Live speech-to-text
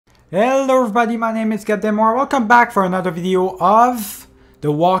Hello everybody, my name is Captain Moore. Welcome back for another video of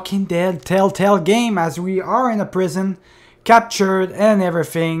The Walking Dead Telltale game, as we are in a prison, captured and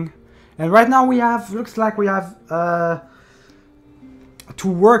everything. And right now we have, looks like we have to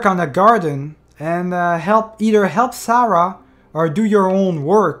work on a garden and either help Sarah or do your own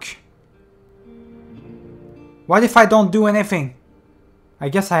work. What if I don't do anything? I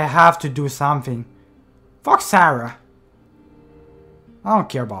guess I have to do something. Fuck Sarah. I don't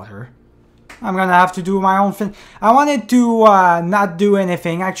care about her. I'm gonna have to do my own thing. I wanted to not do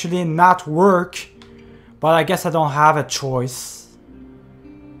anything, actually not work. But I guess I don't have a choice.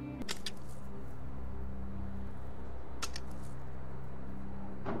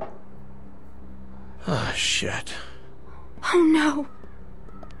 Oh, shit. Oh no.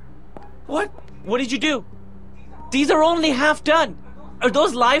 What? What did you do? These are only half done. Are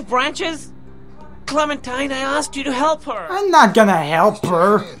those live branches? Clementine, I asked you to help her. I'm not gonna help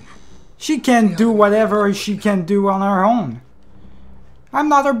her. She can do whatever she can do on her own. I'm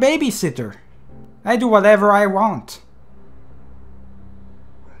not her babysitter. I do whatever I want.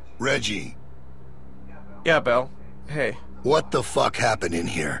 Reggie. Yeah, Bill. Hey. What the fuck happened in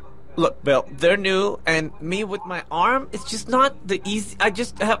here? Look, Bill, they're new, and me with my arm, it's just not the easy...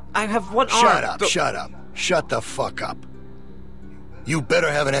 I have one arm. Shut up, shut up. Shut the fuck up. You better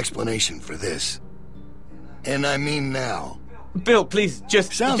have an explanation for this. And I mean now. Bill, please,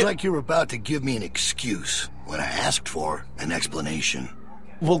 just... Sounds like you're about to give me an excuse when I asked for an explanation.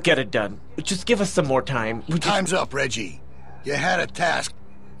 We'll get it done. Just give us some more time. Time's up, Reggie. You had a task.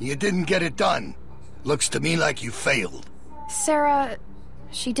 You didn't get it done. Looks to me like you failed. Sarah,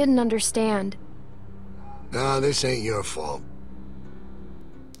 she didn't understand. No, this ain't your fault.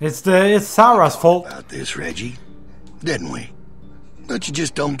 It's Sarah's fault. About this, Reggie. Didn't we? But you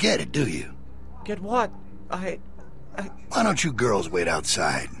just don't get it, do you? Get what? Why don't you girls wait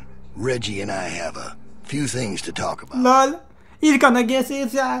outside? Reggie and I have a few things to talk about. Lol. He's gonna get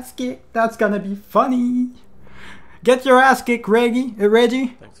his ass kicked. That's gonna be funny. Get your ass kicked, Reggie.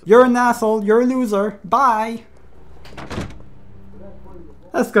 You're an asshole. You're a loser. Bye.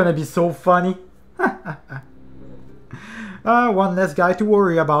 That's gonna be so funny. One less guy to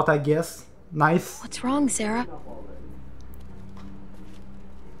worry about, I guess. Nice. What's wrong, Sarah?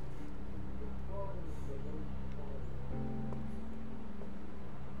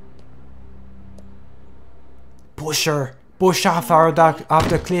 Push her. Push off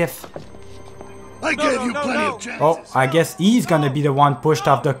the cliff. I gave you plenty of chances. Oh, I guess he's gonna be the one pushed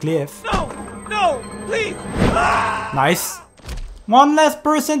off the cliff. No, please. Nice. One less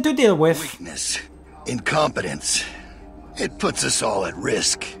person to deal with. Weakness, incompetence. It puts us all at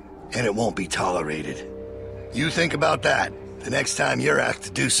risk, and it won't be tolerated. You think about that the next time you're asked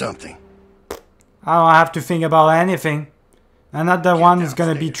to do something. I don't have to think about anything. I'm not the one who's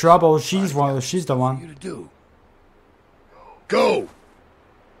gonna be trouble. She's the one. You to do. Go.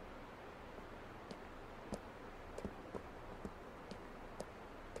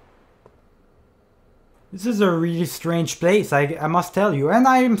 This is a really strange place, I must tell you. And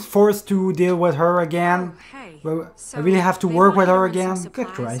I'm forced to deal with her again. Oh, hey. Well, So I really have to they work want with her you to run again. some Good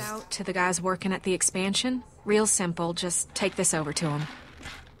supplies Christ. out to the guys working at the expansion. Real simple, just take this over to them.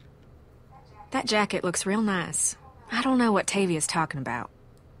 That jacket looks real nice. I don't know what Tavia's talking about.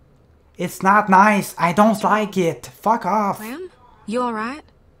 It's not nice. I don't like it. Fuck off. Clem, you alright?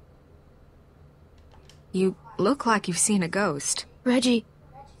 You look like you've seen a ghost.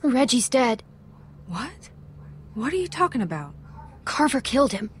 Reggie's dead. What? What are you talking about? Carver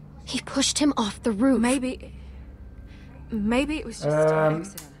killed him. He pushed him off the roof. Maybe it was just an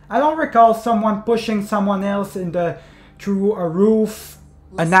accident. I don't recall someone pushing someone else through a roof.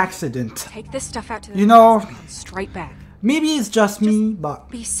 An accident. Take this stuff out to the You know, guys and come straight back. maybe it's just me, but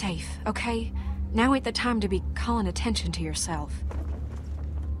Be safe, okay? Now ain't the time to be calling attention to yourself.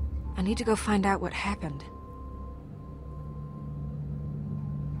 I need to go find out what happened.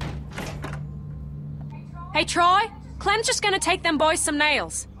 Hey, Troy! Clem's just gonna take them boys some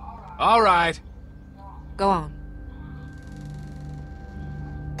nails. All right. Go on.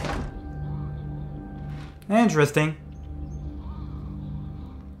 interesting.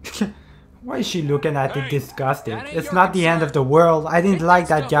 Why is she looking at it disgusted? that ain't It's your not the end of the world. I didn't Take like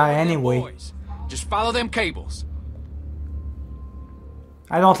that that stuff guy over to them anyway. boys. Just follow them cables.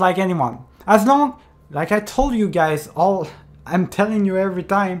 I don't like anyone. As long, like I told you guys, I'm telling you every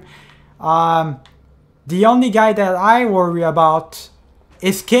time, the only guy that I worry about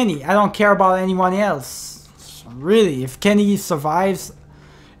is Kenny. I don't care about anyone else. Really, if Kenny survives,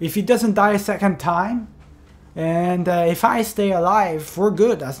 if he doesn't die a second time, and if I stay alive, we're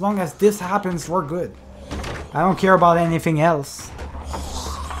good. As long as this happens, we're good. I don't care about anything else.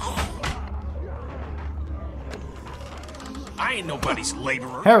 I ain't nobody's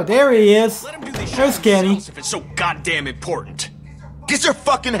laborer. There he is. Let him do this shit There's Kenny. themselves if it's so goddamn important. Get your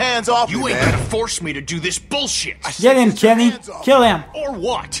fucking hands off me, You ain't man. gonna force me to do this bullshit. Get him, Kenny. Kill him. Or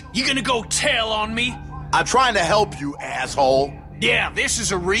what? You gonna go tell on me? I'm trying to help you, asshole. Yeah, this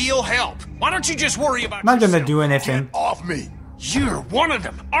is a real help. Why don't you just worry about Not gonna yourself? do anything. Off me. You're one of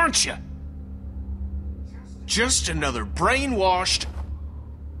them, aren't you? Just another brainwashed...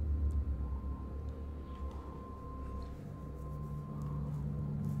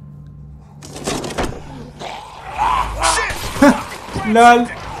 Lol.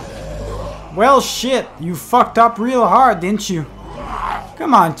 Well, shit. You fucked up real hard, didn't you?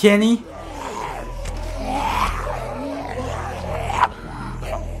 Come on, Kenny.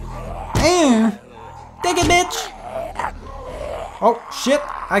 Take it, bitch. Oh, shit.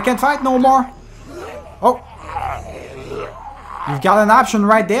 I can't fight no more. Oh. You've got an option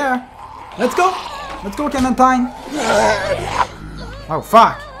right there. Let's go. Let's go, Clementine. Oh,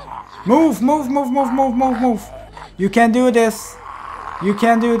 fuck. Move, move, move, move, move, move, move. You can do this. You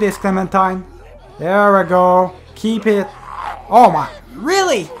can do this, Clementine. There we go. Keep it. Oh my.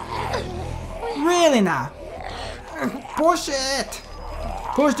 Really? Really now? Push it.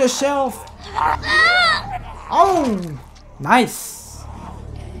 Push the shelf. Oh. Nice.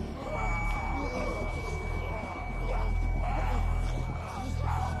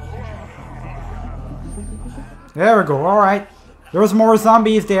 There we go. Alright. There's more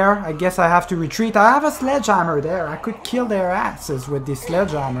zombies there. I guess I have to retreat. I have a sledgehammer there. I could kill their asses with this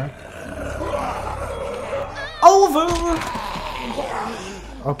sledgehammer. Over!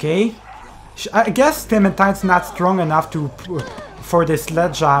 Okay. I guess Clementine's not strong enough for this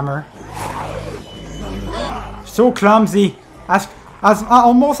sledgehammer. So clumsy.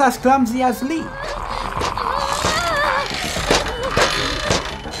 Almost as clumsy as Lee.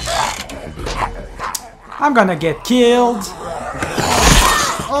 I'm gonna get killed.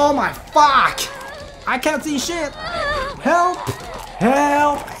 Oh my fuck! I can't see shit! Help!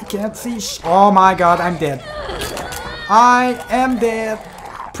 Help! I can't see oh my god, I'm dead. I am dead.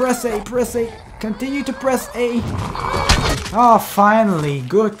 Press A, press A. Continue to press A. Oh, finally.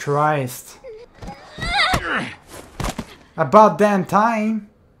 Good Christ. About damn time.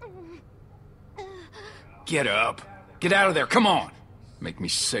 Get up. Get out of there, come on. Make me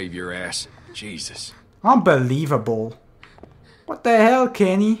save your ass. Jesus. Unbelievable. What the hell,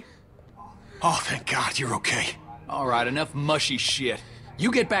 Kenny? Oh, thank God you're okay. Alright, enough mushy shit.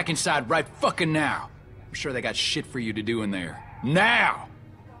 You get back inside right fucking now. I'm sure they got shit for you to do in there. Now!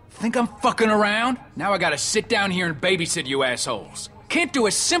 Think I'm fucking around? Now I gotta sit down here and babysit you assholes. Can't do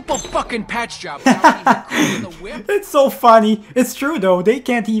a simple fucking patch job without even cooking the whip? It's so funny. It's true though, they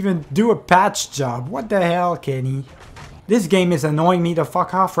can't even do a patch job. What the hell, Kenny? This game is annoying me the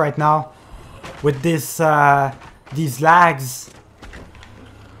fuck off right now. With this, these lags.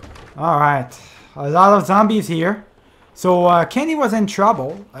 Alright. A lot of zombies here. So, Kenny was in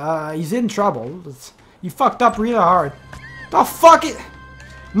trouble. He's in trouble. He fucked up real hard. The fuck it!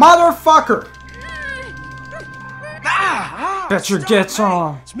 Motherfucker! Better get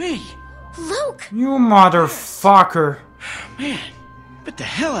on. It's me. Luke! You motherfucker. Man, bit the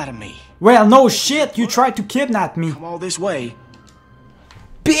hell out of me. Well, no shit, you tried to kidnap me. Come all this way.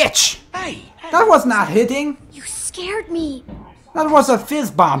 Bitch! Hey! That was not hitting. You scared me. That was a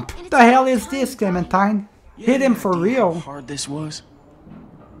fist bump. The hell is this, Clementine? Hit him for How real. hard this was.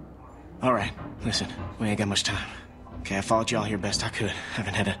 Alright, listen, we ain't got much time. Okay, I followed y'all here best I could.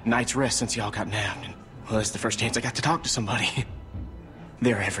 Haven't had a night's rest since y'all got nabbed, and well, it's the first chance I got to talk to somebody.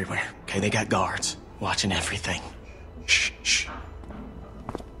 They're everywhere, okay? They got guards watching everything. Shh, shh.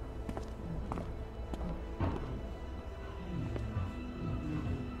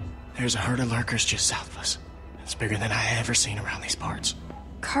 There's a herd of lurkers just south of us. It's bigger than I ever seen around these parts.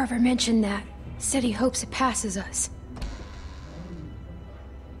 Carver mentioned that. Said he hopes it passes us.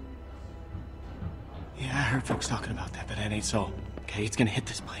 Yeah, I heard folks talking about that, but that ain't so. Okay, it's gonna hit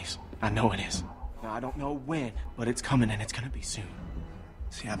this place. I know it is. Now, I don't know when, but it's coming and it's gonna be soon.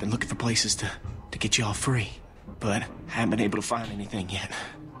 See, I've been looking for places to get you all free, but I haven't been able to find anything yet.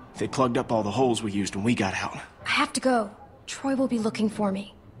 They plugged up all the holes we used when we got out. I have to go. Troy will be looking for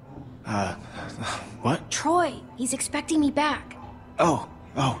me. What? Troy! He's expecting me back. Oh,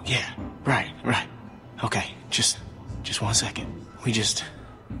 yeah. Right. Okay, just 1 second. We just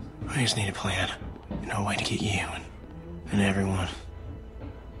need a plan. You know, a way to get you and everyone.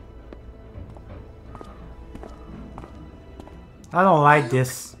 I don't like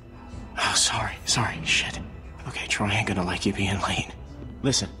this. Oh, sorry, shit. Okay, Troy ain't gonna like you being late.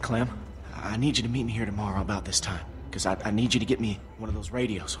 Listen, Clem, I need you to meet me here tomorrow about this time. Because I need you to get me one of those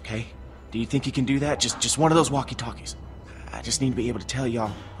radios, okay? Do you think you can do that? Just one of those walkie-talkies. I just need to be able to tell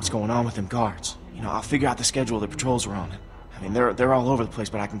y'all what's going on with them guards. You know, I'll figure out the schedule the patrols are on. I mean, they're all over the place,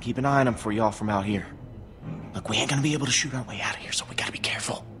 but I can keep an eye on them for y'all from out here. Look, we ain't gonna be able to shoot our way out of here, so we gotta be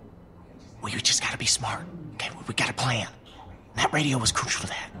careful. We just gotta be smart, okay? We got a plan. That radio was crucial to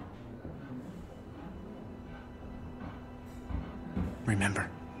that. Remember,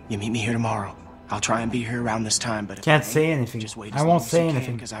 you meet me here tomorrow. I'll try and be here around this time, but can't say anything. Just wait I won't say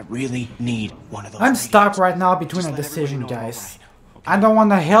anything because I really need one of those. I'm stuck right now between a decision, guys. I don't want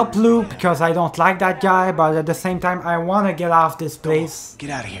to help Luke because I don't like that guy, but at the same time I want to get off this place.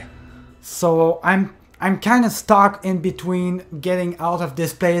 Get out of here. So I'm kind of stuck in between getting out of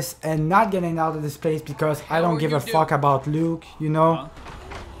this place and not getting out of this place because I don't give a fuck about Luke, you know?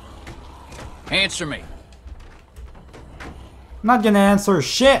 Answer me. I'm not gonna answer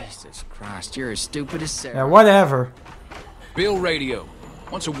shit. Jesus Christ, you're as stupid as Sarah. Yeah, whatever. Bill Radio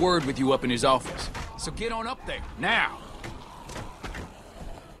wants a word with you up in his office. So get on up there, now.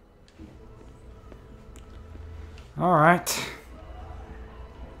 Alright.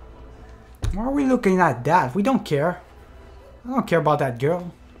 Why are we looking at that? We don't care. I don't care about that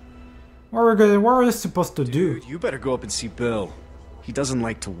girl. What are we supposed to do? Dude, you better go up and see Bill. He doesn't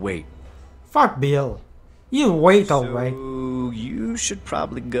like to wait. Fuck Bill. He'll wait, alright. So you should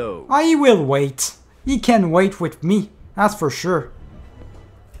probably go. Oh, he will wait. He can wait with me. That's for sure.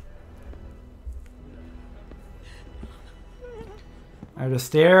 Are the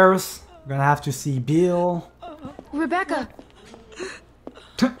stairs. We're gonna have to see Bill. Rebecca!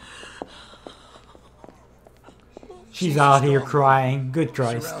 She's out here crying. Good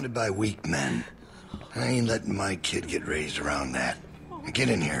Christ. Surrounded by weak men. I ain't letting my kid get raised around that. Get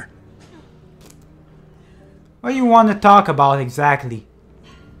in here. What do you want to talk about exactly?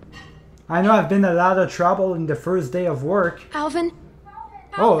 I know I've been a lot of trouble in the first day of work. Alvin?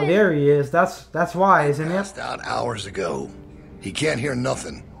 Oh, there he is. That's why, isn't it? Passed out hours ago. He can't hear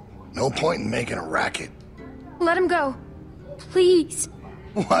nothing. No point in making a racket. Let him go. Please.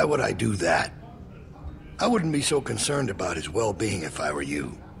 Why would I do that? I wouldn't be so concerned about his well-being if I were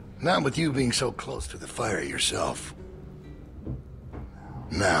you. Not with you being so close to the fire yourself.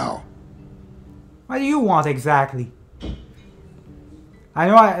 Now. What do you want exactly? I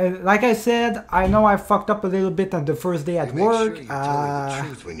know, like I said, I know I fucked up a little bit on the first day at work. Make sure you tell me the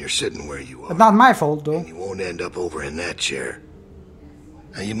truth when you're sitting where you are. But not my fault, though. And you won't end up over in that chair.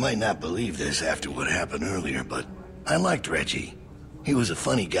 Now, you might not believe this after what happened earlier, but I liked Reggie. He was a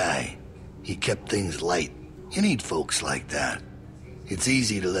funny guy. He kept things light. You need folks like that. It's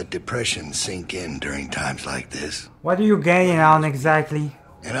easy to let depression sink in during times like this. What are you getting on exactly?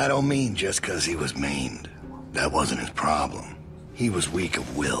 And I don't mean just because he was maimed. That wasn't his problem. He was weak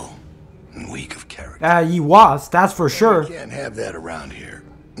of will and weak of character. He was, that's for sure. You can't have that around here.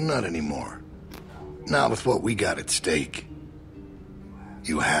 Not anymore. Not with what we got at stake.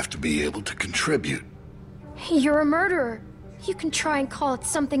 You have to be able to contribute. You're a murderer. You can try and call it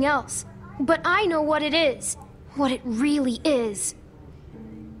something else. But I know what it is. What it really is.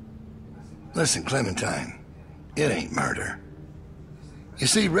 Listen, Clementine. It ain't murder. You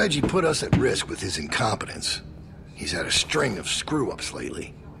see, Reggie put us at risk with his incompetence. He's had a string of screw-ups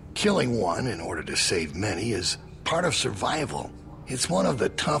lately. Killing one in order to save many is part of survival. It's one of the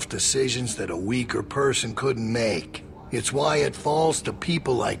tough decisions that a weaker person couldn't make. It's why it falls to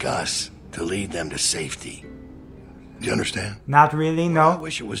people like us to lead them to safety. Do you understand? Not really, no. Well, I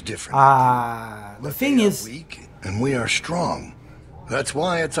wish it was different. The thing is... weak and we are strong. That's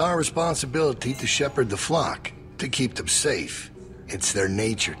why it's our responsibility to shepherd the flock, to keep them safe. It's their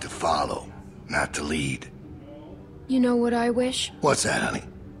nature to follow, not to lead. You know what I wish? What's that, honey?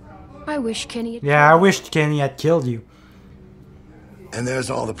 I wish Kenny had... Yeah, I wished Kenny had killed you. And there's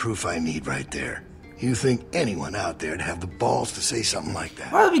all the proof I need right there. You think anyone out there'd have the balls to say something like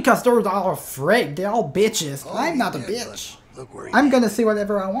that? Well, because they're all afraid. They're all bitches. Oh, I'm not a yeah, bitch. Look where I'm gonna say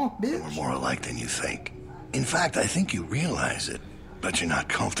whatever I want, We're bitch. more alike than you think. In fact, I think you realize it, but you're not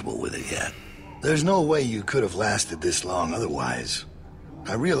comfortable with it yet. There's no way you could have lasted this long otherwise.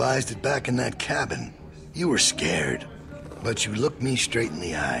 I realized it back in that cabin. You were scared, but you looked me straight in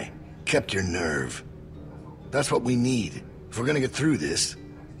the eye, kept your nerve. That's what we need. If we're gonna get through this,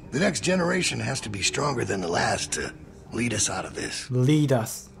 the next generation has to be stronger than the last to lead us out of this. Lead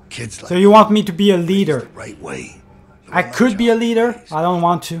us. Kids like So you want me to be a leader? the right way. I could be a leader. I don't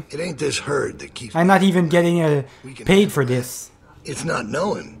want to. It ain't this herd that keeps... I'm not even getting paid for this. It's not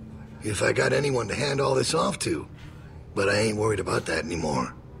knowing if I got anyone to hand all this off to. But I ain't worried about that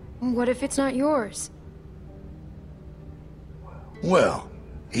anymore. What if it's not yours? Well,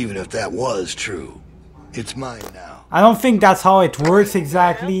 even if that was true, it's mine now. I don't think that's how it works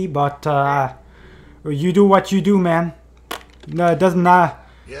exactly, but you do what you do, man. No, it doesn't. None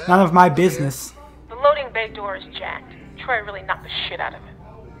of my business. The loading bay door is jacked. Troy really knocked the shit out of it.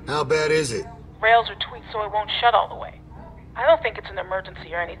 How bad is it? Rails are tweaked so it won't shut all the way. I don't think it's an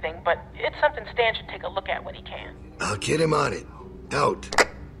emergency or anything, but it's something Stan should take a look at when he can. I'll get him on it. Out.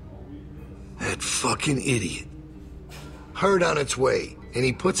 That fucking idiot. Herd on its way, and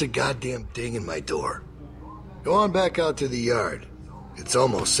he puts a goddamn ding in my door. Go on back out to the yard. It's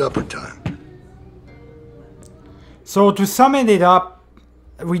almost supper time. So to sum it up,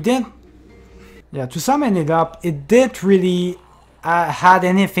 to sum it up, it didn't really had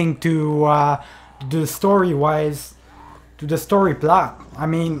anything to the story-wise, to the story plot. I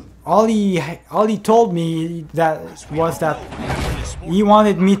mean, all he told me was that he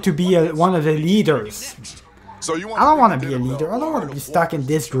wanted me to be one of the leaders. So you I don't want to be a leader. I don't want to be stuck in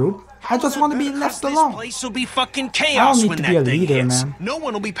this group. I just want to be left alone. This place will be fucking I chaos don't need when to that be a thing leader, hits. man. No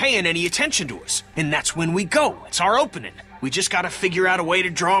one will be paying any attention to us. And that's when we go. It's our opening. We just gotta figure out a way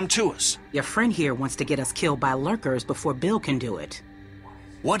to draw them to us. Your friend here wants to get us killed by lurkers before Bill can do it.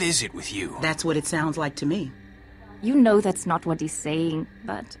 What is it with you? That's what it sounds like to me. You know that's not what he's saying,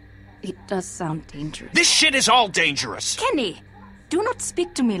 but it does sound dangerous. This shit is all dangerous. Kenny, do not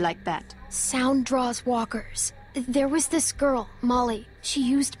speak to me like that. Sound draws walkers. There was this girl, Molly. She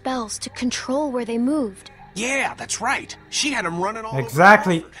used bells to control where they moved. Yeah, that's right. She had them running all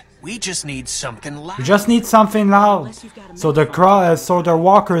Exactly. over the road. We just need something loud. We just need something loud, so the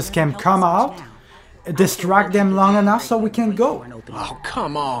walkers can come out, distract them long enough so we can go. Oh,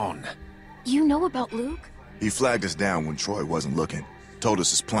 come on. You know about Luke? He flagged us down when Troy wasn't looking. Told us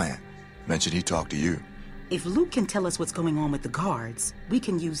his plan. Mentioned he talked to you. If Luke can tell us what's going on with the guards, we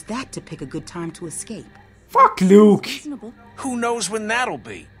can use that to pick a good time to escape. Fuck Luke. Who knows when that'll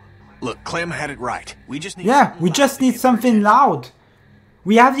be? Look, Clem had it right. We just need We just need something loud.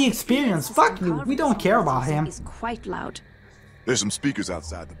 We have the experience. Fuck Luke. We don't care about him. It's quite loud. There's some speakers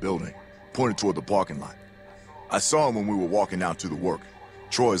outside the building, pointed toward the parking lot. I saw him when we were walking out to the work.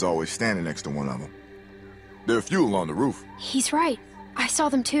 Troy's always standing next to one of them. There are fuel on the roof. He's right. I saw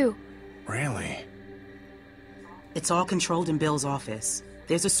them too. Really? It's all controlled in Bill's office.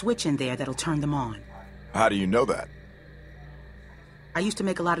 There's a switch in there that'll turn them on. How do you know that? I used to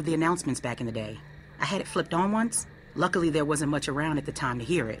make a lot of the announcements back in the day. I had it flipped on once. Luckily, there wasn't much around at the time to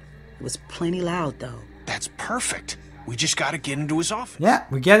hear it. It was plenty loud, though. That's perfect. We just gotta get into his office. Yeah,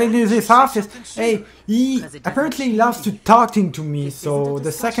 we get into his office. Hey, he apparently loves to talking to me, so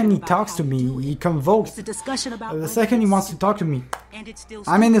the second he talks to me, he convokes. The second he wants to talk to me,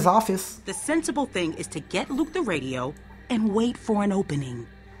 I'm in his office. The sensible thing is to get Luke the radio and wait for an opening.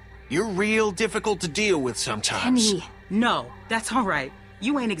 You're real difficult to deal with sometimes. Kenny. No, that's all right.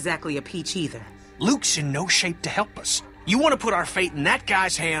 You ain't exactly a peach either. Luke's in no shape to help us. You want to put our fate in that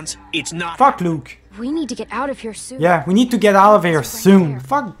guy's hands, it's not... Fuck Luke. We need to get out of here soon. Yeah, we need to get out of here soon.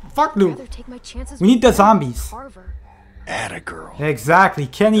 Fuck Luke. We need the zombies. Atta girl. Exactly.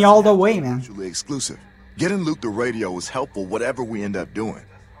 Kenny all the way, man. Mutually exclusive. Getting Luke the radio is helpful whatever we end up doing.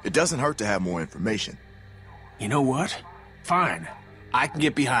 It doesn't hurt to have more information. You know what? Fine. I can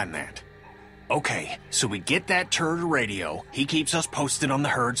get behind that. Okay, so we get that turd of radio. He keeps us posted on the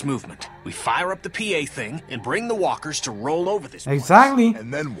herd's movement. We fire up the PA thing and bring the walkers to roll over this place. Exactly.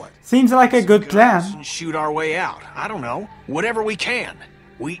 And then what? Seems like a good plan. And shoot our way out. I don't know. Whatever we can.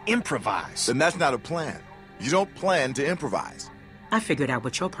 We improvise. Then that's not a plan. You don't plan to improvise. I figured out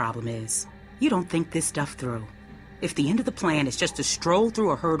what your problem is. You don't think this stuff through. If the end of the plan is just to stroll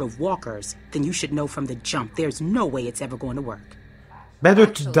through a herd of walkers, then you should know from the jump there's no way it's ever going to work. Better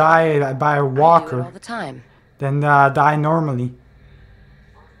to die by a walker all the time. than die normally.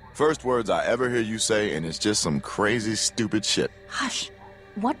 First words I ever hear you say, and it's just some crazy, stupid shit. Hush.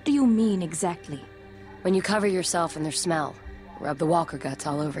 What do you mean exactly? When you cover yourself in their smell, rub the walker guts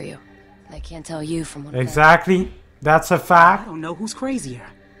all over you. They can't tell you from one. Exactly. That's a I fact. don't know who's crazier.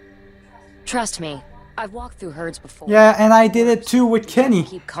 Trust me, I've walked through herds before. Yeah, and I did it too with Kenny.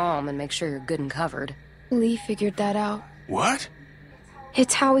 Keep calm and make sure you're good and covered. Lee figured that out. What?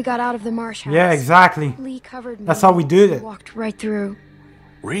 It's how we got out of the marsh house. Yeah, exactly. Lee covered me. That's how we did it. Walked right through.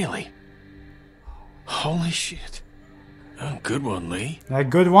 Really? Holy shit. Oh, good one, Lee. A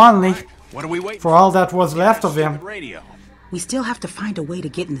good one, Lee. What are we waiting For all that was left of him. Radio. We still have to find a way to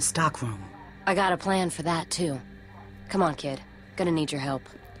get in the stockroom. I got a plan for that, too. Come on, kid. Gonna need your help.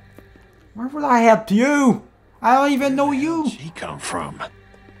 Where will I help you? I don't even know you. Where'd she come from?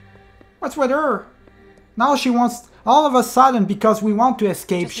 What's with her? Now she wants... All of a sudden, because we want to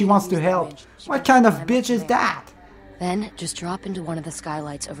escape, she wants to help. What kind of bitch is that? Then, just drop into one of the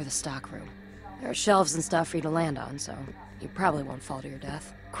skylights over the stockroom. There are shelves and stuff for you to land on, so you probably won't fall to your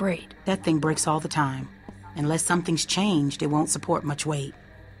death. Great. That thing breaks all the time. Unless something's changed, it won't support much weight.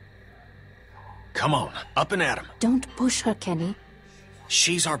 Come on, up and at 'em. Don't push her, Kenny.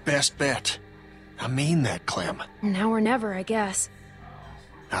 She's our best bet. I mean that, Clem. Now or never, I guess.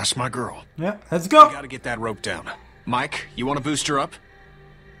 That's my girl. Yeah, let's go. We gotta get that rope down. Mike, you want to boost her up?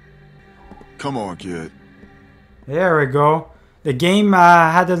 Come on, kid. There we go. The game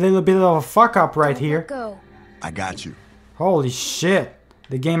had a little bit of a fuck up right here. Go. I got you. Holy shit.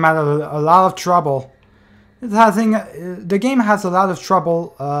 The game had a lot of trouble. The game has a lot of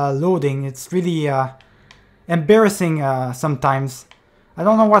trouble loading. It's really embarrassing sometimes. I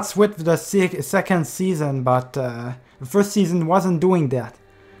don't know what's with the second season, but the first season wasn't doing that.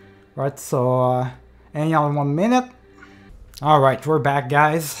 Right, so hang on 1 minute. Alright, we're back,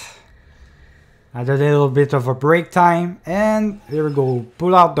 guys. Had a little bit of a break time, and here we go.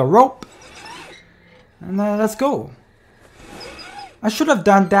 Pull out the rope, and let's go. I should have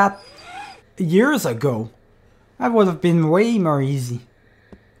done that years ago. That would have been way more easy.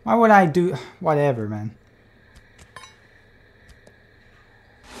 Why would I do... whatever, man.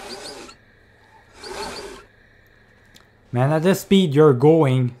 Man, at the speed you're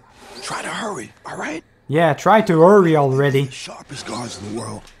going... Try to hurry, alright? Yeah, try to hurry already. The sharpest guards in the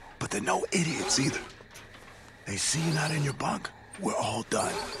world, but they're no idiots either. They see you not in your bunk, we're all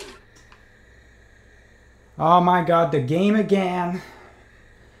done. Oh my god, the game again.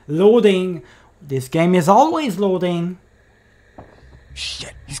 Loading. This game is always loading.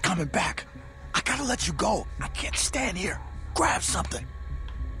 Shit, he's coming back. I gotta let you go. I can't stand here. Grab something.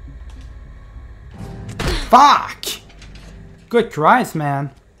 Fuck! Good Christ,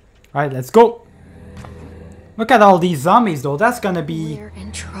 man. Alright, let's go. Look at all these zombies, though. That's gonna be... We're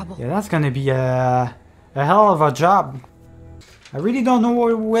in trouble. Yeah, that's gonna be a hell of a job. I really don't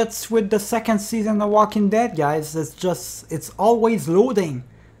know what's with the second season of Walking Dead, guys. It's just... it's always loading.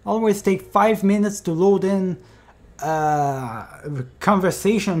 Always take 5 minutes to load in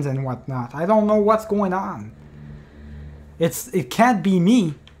conversations and whatnot. I don't know what's going on. It can't be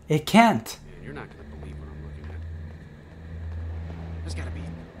me. It can't. You're not gonna believe what I'm looking at. There's gotta be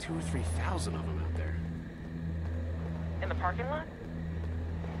 2,000 or 3,000 of them out there. In the parking lot?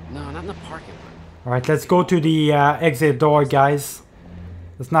 No, not in the parking lot. Alright, let's go to the exit door, guys.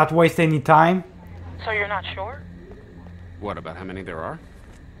 Let's not waste any time. So you're not sure? What, about how many there are?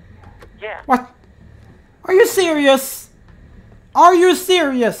 Yeah. What? Are you serious? Are you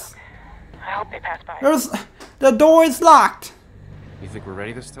serious? I hope they pass by. The door is locked. You think we're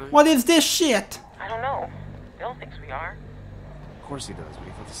ready this time? What is this shit? I don't know. Bill thinks we are. Of course he does, but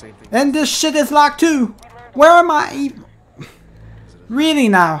he thought the same thing. And this shit is locked too. Where am I? Really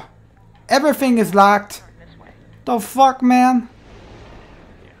now? Everything is locked. The fuck, man?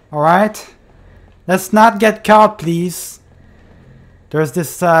 Alright. Let's not get caught, please. There's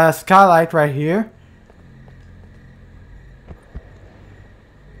this skylight right here.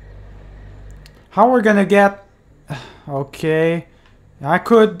 How we're gonna get... Okay. I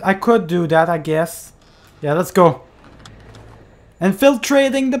could do that, I guess. Yeah, let's go.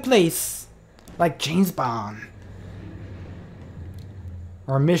 Infiltrating the place. Like James Bond.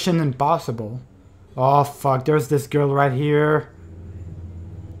 Or Mission Impossible. Oh fuck, there's this girl right here.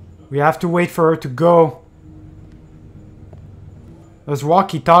 We have to wait for her to go. Those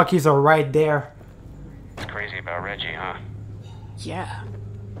walkie-talkies are right there. It's crazy about Reggie, huh? Yeah.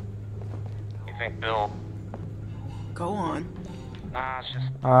 You think Bill... Go on. Nah, it's just...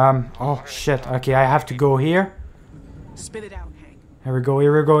 Oh shit. Okay, I have to go here. Spit it out, Hank. Here we go,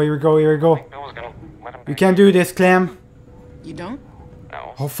 here we go, here we go, here we go. Bill was gonna let him You can do this, Clem. You don't?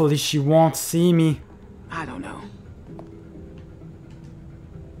 No. Hopefully she won't see me. I don't know.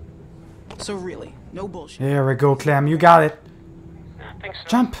 So really, no bullshit. Here we go, Clem. You got it. I think so.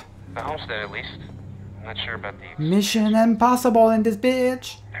 Jump. The homestead, at least. I'm not sure about the... Mission Impossible in this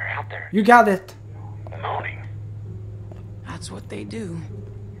bitch. They're out there. You got it. Moaning. That's what they do.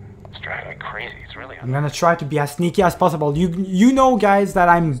 It's driving me crazy. It's really... I'm gonna try to be as sneaky as possible. You know, guys, that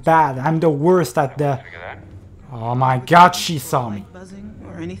I'm bad. I'm the worst at the... Oh my god, she saw me. Buzzing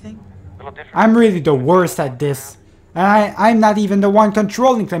or anything? I'm really the worst at this. And I'm not even the one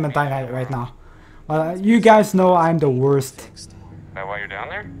controlling Clementine right now. You guys know I'm the worst. Is that why you're down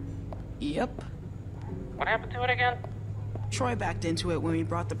there? Yep. What happened to it again? Troy backed into it when we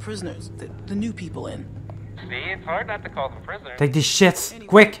brought the prisoners, the new people in. See, it's hard not to call them prisoners. Take these shits.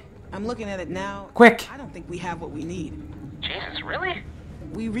 Quick. I'm looking at it now. Quick. I don't think we have what we need. Jesus, really?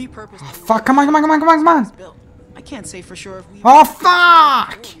 We repurposed... Oh, fuck, come on, come on, come on, come on, come on. I can't say for sure if we... Oh,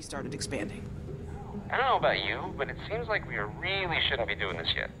 fuck! We started expanding. I don't know about you, but it seems like we really shouldn't be doing this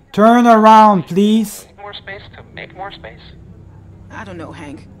yet. Turn around, please. Need more space to make more space? I don't know,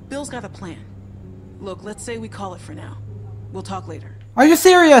 Hank. Bill's got a plan. Look, let's say we call it for now. We'll talk later. Are you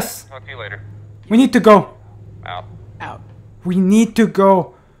serious? Talk to you later. We need to go. Out. Out. We need to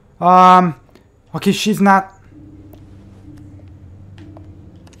go. Okay, she's not.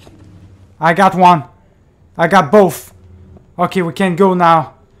 I got one. I got both. Okay, we can go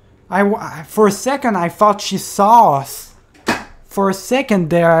now. For a second, I thought she saw us. For a second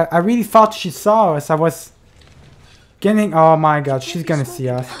there, I really thought she saw us. I was getting... Oh my god, she's gonna see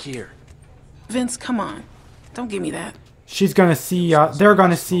us. Here. Vince, come on. Don't give me that. She's gonna see us. They're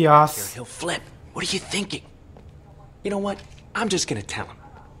gonna see us. He'll flip. What are you thinking? You know what? I'm just gonna tell him.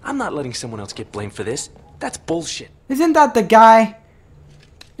 I'm not letting someone else get blamed for this. That's bullshit. Isn't that the guy?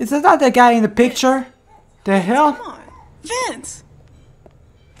 Isn't that the guy in the picture? The hell? Come on. Vince!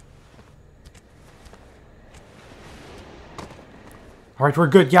 Alright, we're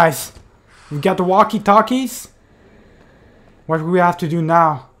good, guys. We got the walkie-talkies. What do we have to do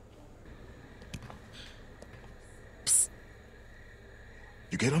now? Psst.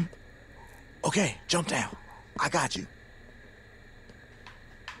 You get him? Okay, jump down. I got you.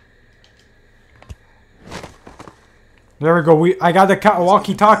 There we go. I got the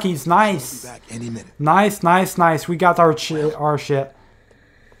walkie-talkies. Nice. Back any minute. Nice, nice, nice. We got our shit.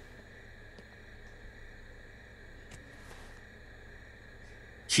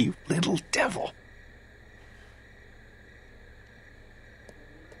 You little devil.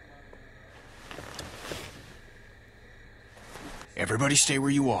 Everybody stay where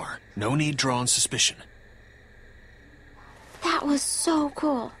you are. No need drawing suspicion. That was so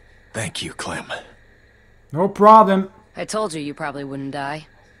cool. Thank you, Clem. No problem. I told you probably wouldn't die.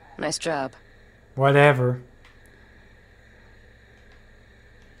 Nice job. Whatever.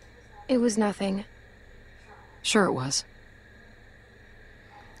 It was nothing. Sure it was.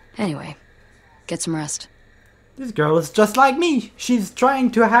 Anyway, get some rest. This girl is just like me. She's trying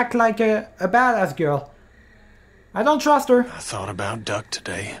to act like a badass girl. I don't trust her. I thought about Duck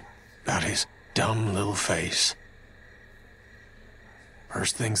today. About his dumb little face.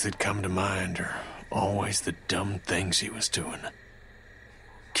 First things that come to mind are always the dumb things he was doing.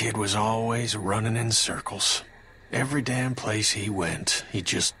 Kid was always running in circles. Every damn place he went, he'd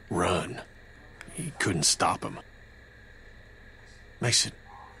just run. He couldn't stop him. Makes it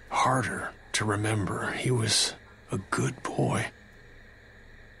harder to remember he was a good boy.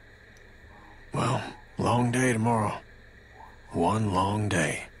 Well, long day tomorrow. One long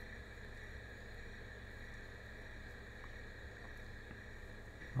day.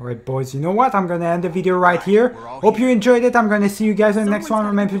 Alright boys, you know what? I'm gonna end the video right here. Hope you enjoyed it. I'm gonna see you guys in the next one.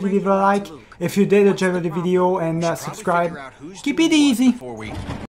 Remember to leave a like if you did enjoy the video and subscribe. Keep it easy.